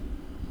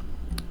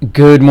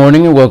Good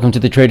morning and welcome to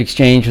the Trade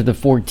Exchange for the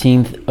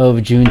 14th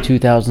of June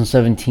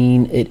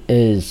 2017. It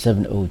is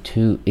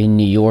 7:02 in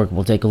New York.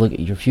 We'll take a look at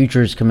your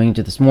futures coming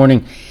into this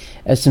morning.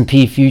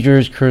 S&P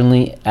futures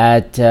currently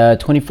at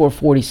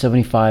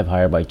 2440.75,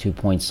 higher by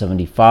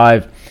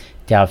 2.75.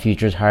 Dow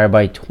futures higher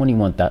by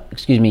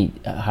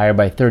higher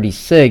by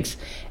 36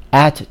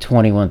 at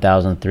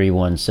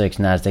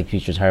 21,316. Nasdaq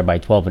futures higher by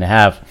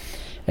 12.5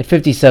 at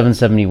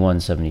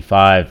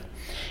 5771.75.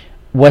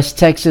 West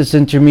Texas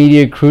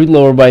Intermediate crude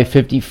lower by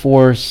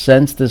 54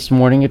 cents this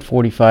morning at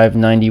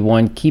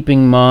 45.91. Keeping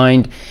in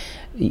mind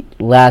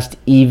last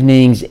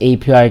evening's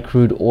API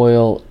crude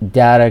oil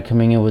data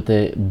coming in with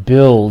a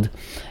build.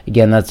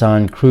 Again, that's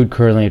on crude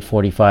currently at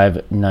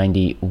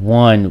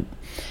 45.91.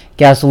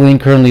 Gasoline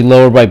currently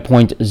lower by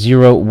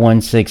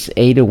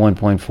 0.0168 to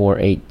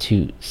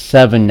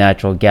 1.4827.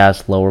 Natural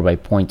gas lower by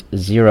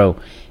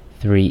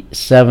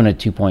 0.037 at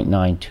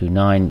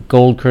 2.929.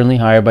 Gold currently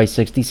higher by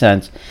 60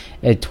 cents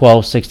at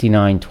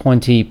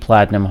 $12.6920.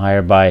 Platinum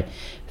higher by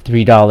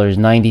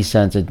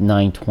 $3.90 at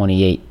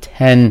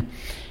 $928.10.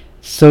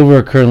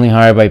 Silver currently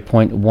higher by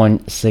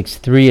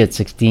 0.163 at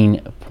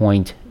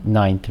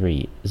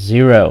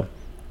 16.930.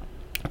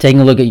 Taking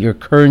a look at your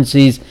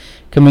currencies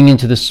coming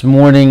into this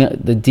morning,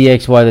 the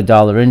DXY, the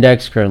dollar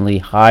index, currently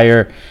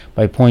higher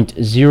by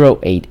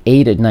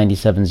 0.088 at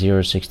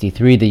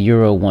 97.063. The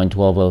euro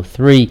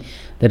 112.03.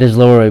 That is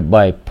lower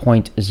by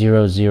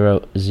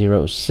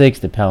 0.0006.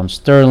 The pound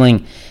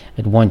sterling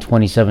at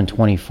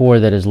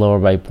 127.24. That is lower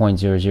by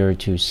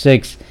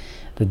 0.0026.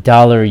 The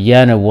dollar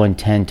yen at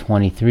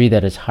 110.23.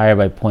 That is higher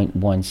by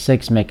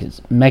 0.16.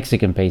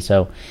 Mexican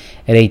peso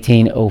at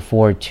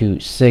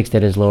 18.0426.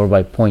 That is lower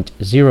by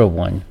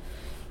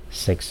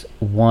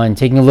 0.0161.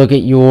 Taking a look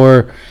at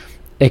your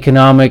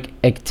economic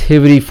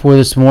activity for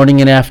this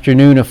morning and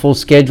afternoon, a full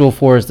schedule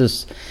for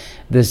us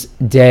this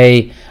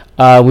day.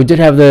 We did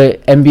have the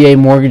MBA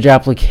mortgage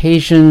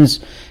applications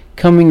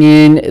coming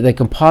in. The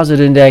composite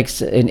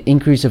index, an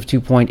increase of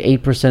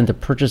 2.8%. The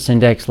purchase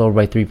index lower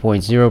by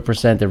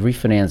 3.0%. The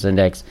refinance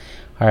index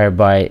higher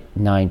by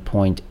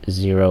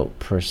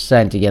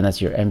 9.0%. Again,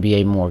 that's your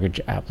MBA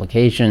mortgage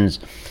applications.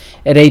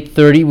 At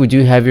 8:30, we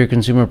do have your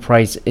consumer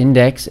price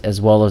index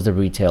as well as the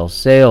retail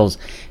sales.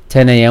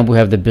 10 a.m., we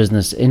have the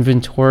business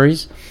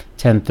inventories.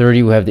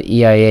 10:30, we have the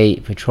EIA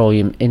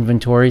petroleum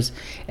inventories.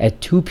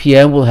 At 2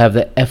 p.m., we'll have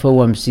the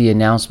FOMC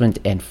announcement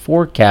and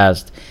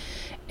forecast.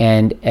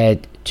 And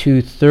at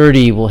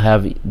 2:30, we'll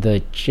have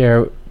the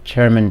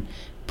chairman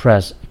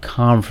press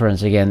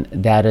conference. Again,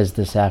 that is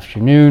this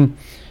afternoon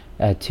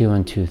at 2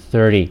 and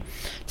 2:30.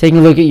 Taking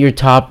a look at your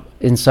top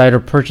insider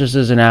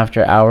purchases and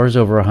after hours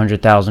over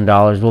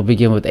 $100,000. We'll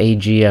begin with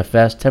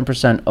AGFS,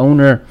 10%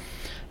 owner.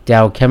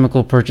 Dow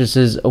Chemical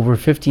purchases over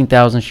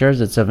 15,000 shares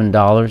at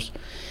 $7.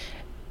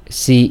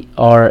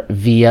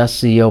 CRVS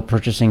CEO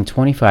purchasing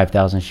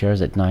 25,000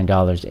 shares at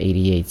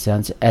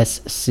 $9.88.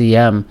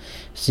 SCM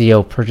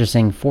CEO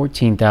purchasing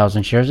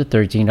 14,000 shares at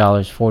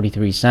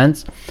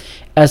 $13.43.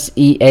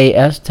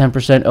 SEAS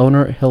 10%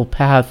 owner Hill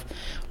Path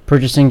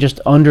purchasing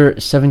just under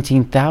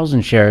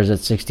 17,000 shares at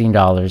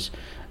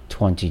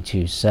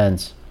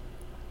 $16.22.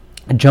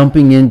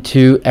 Jumping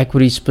into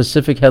equity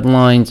specific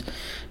headlines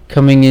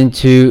coming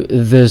into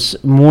this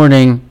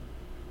morning.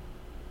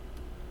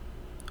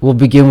 We'll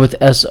begin with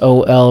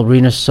SOL.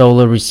 Rena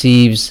Solar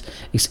announced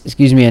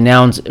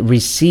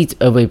receipt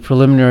of a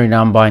preliminary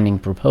non-binding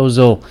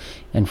proposal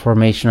and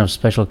formation of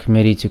special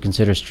committee to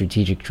consider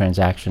strategic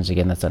transactions.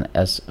 Again, that's on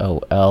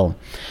SOL.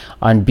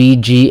 On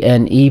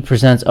BGNE,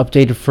 presents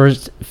updated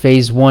first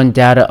phase 1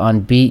 data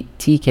on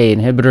BTK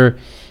inhibitor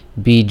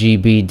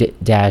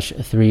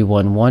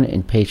BGB-311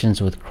 in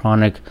patients with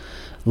chronic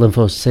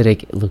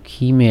lymphocytic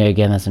leukemia.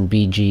 Again, that's in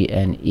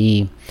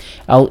BGNE.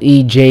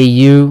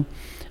 LEJU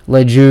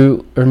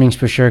Leju earnings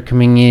per share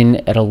coming in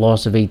at a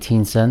loss of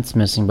 18 cents,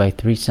 missing by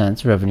 3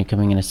 cents. Revenue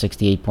coming in at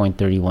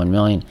 68.31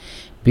 million,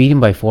 beating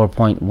by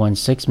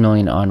 4.16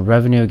 million on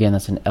revenue. Again,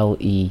 that's an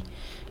LEJU.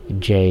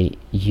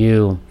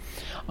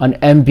 On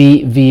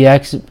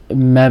MBVX,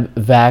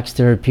 Mevvax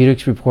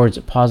Therapeutics reports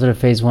positive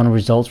phase 1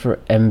 results for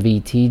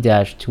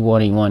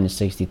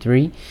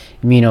MVT-2163,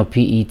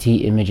 immuno-PET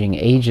imaging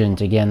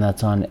agent. Again,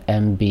 that's on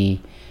MBVX.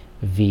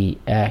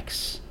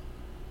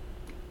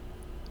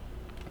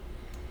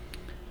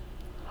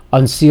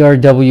 On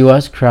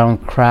CRWS, Crown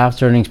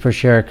Crafts earnings per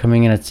share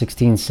coming in at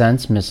 16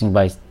 cents, missing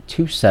by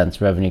 2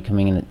 cents. Revenue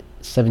coming in at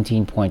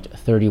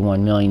 17.31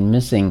 million,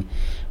 missing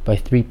by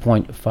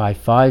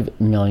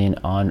 3.55 million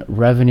on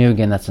revenue.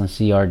 Again, that's on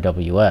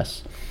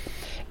CRWS.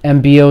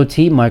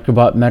 MBOT,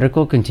 Microbot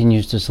Medical,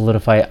 continues to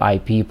solidify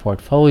IP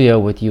portfolio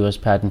with U.S.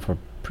 patent for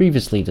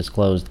previously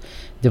disclosed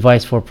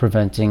device for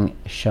preventing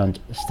shunt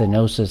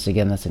stenosis.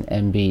 Again, that's an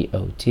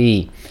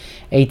MBOT.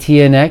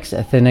 ATNX,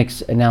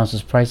 Athenix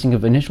announces pricing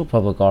of initial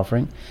public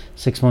offering,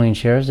 6 million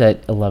shares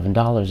at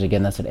 $11.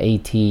 Again, that's an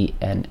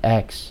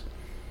ATNX.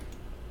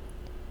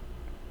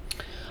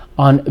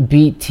 On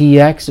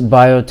BTX,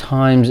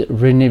 BioTimes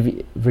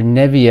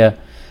Renevia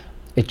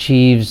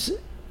achieves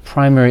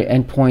primary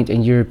endpoint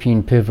and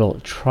European pivotal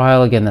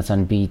trial. Again, that's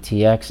on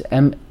BTX.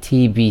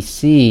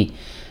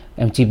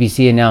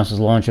 MTBC announces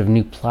launch of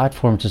new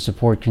platform to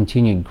support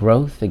continued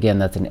growth. Again,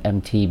 that's an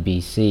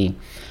MTBC.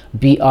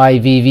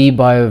 BIVV,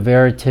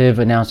 Bioverativ,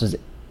 announces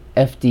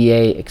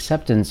FDA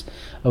acceptance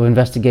of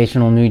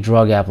investigational new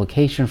drug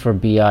application for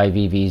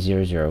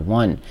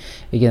BIVV001.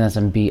 Again, that's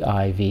on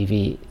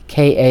BIVV.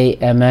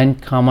 KAMN,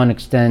 Kamon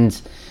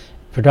extends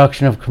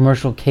production of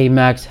commercial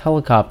K-MAX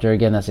helicopter.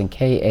 Again, that's in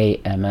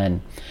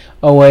KAMN.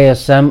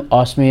 OASM,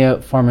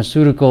 Osmia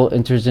Pharmaceutical,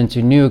 enters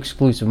into new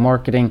exclusive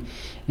marketing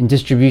and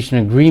distribution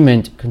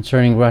agreement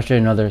concerning Russia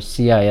and other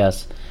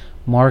CIS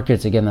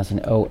markets. Again, that's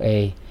an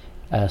OASM.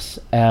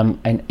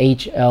 And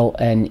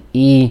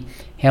HLNE,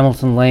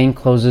 Hamilton Lane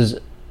closes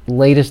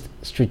latest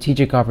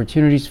strategic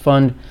opportunities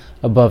fund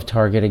above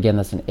target. Again,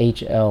 that's an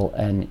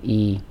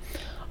HLNE.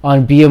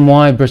 On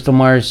BMY, Bristol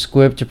Myers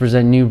Squibb to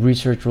present new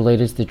research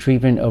related to the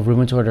treatment of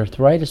rheumatoid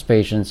arthritis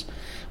patients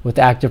with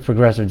active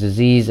progressive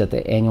disease at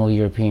the annual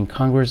European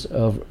Congress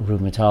of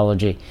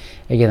Rheumatology.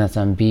 Again, that's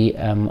on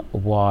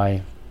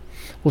BMY.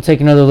 We'll take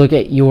another look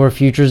at your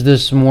futures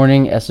this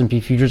morning. S&P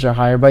futures are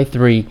higher by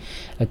 3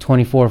 at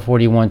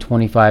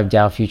 2441.25.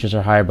 Dow futures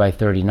are higher by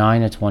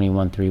 39 at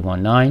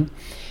 21,319.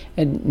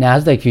 And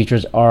NASDAQ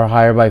futures are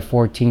higher by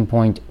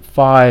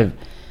 14.5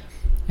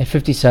 at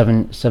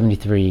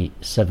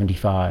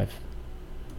 57.73.75.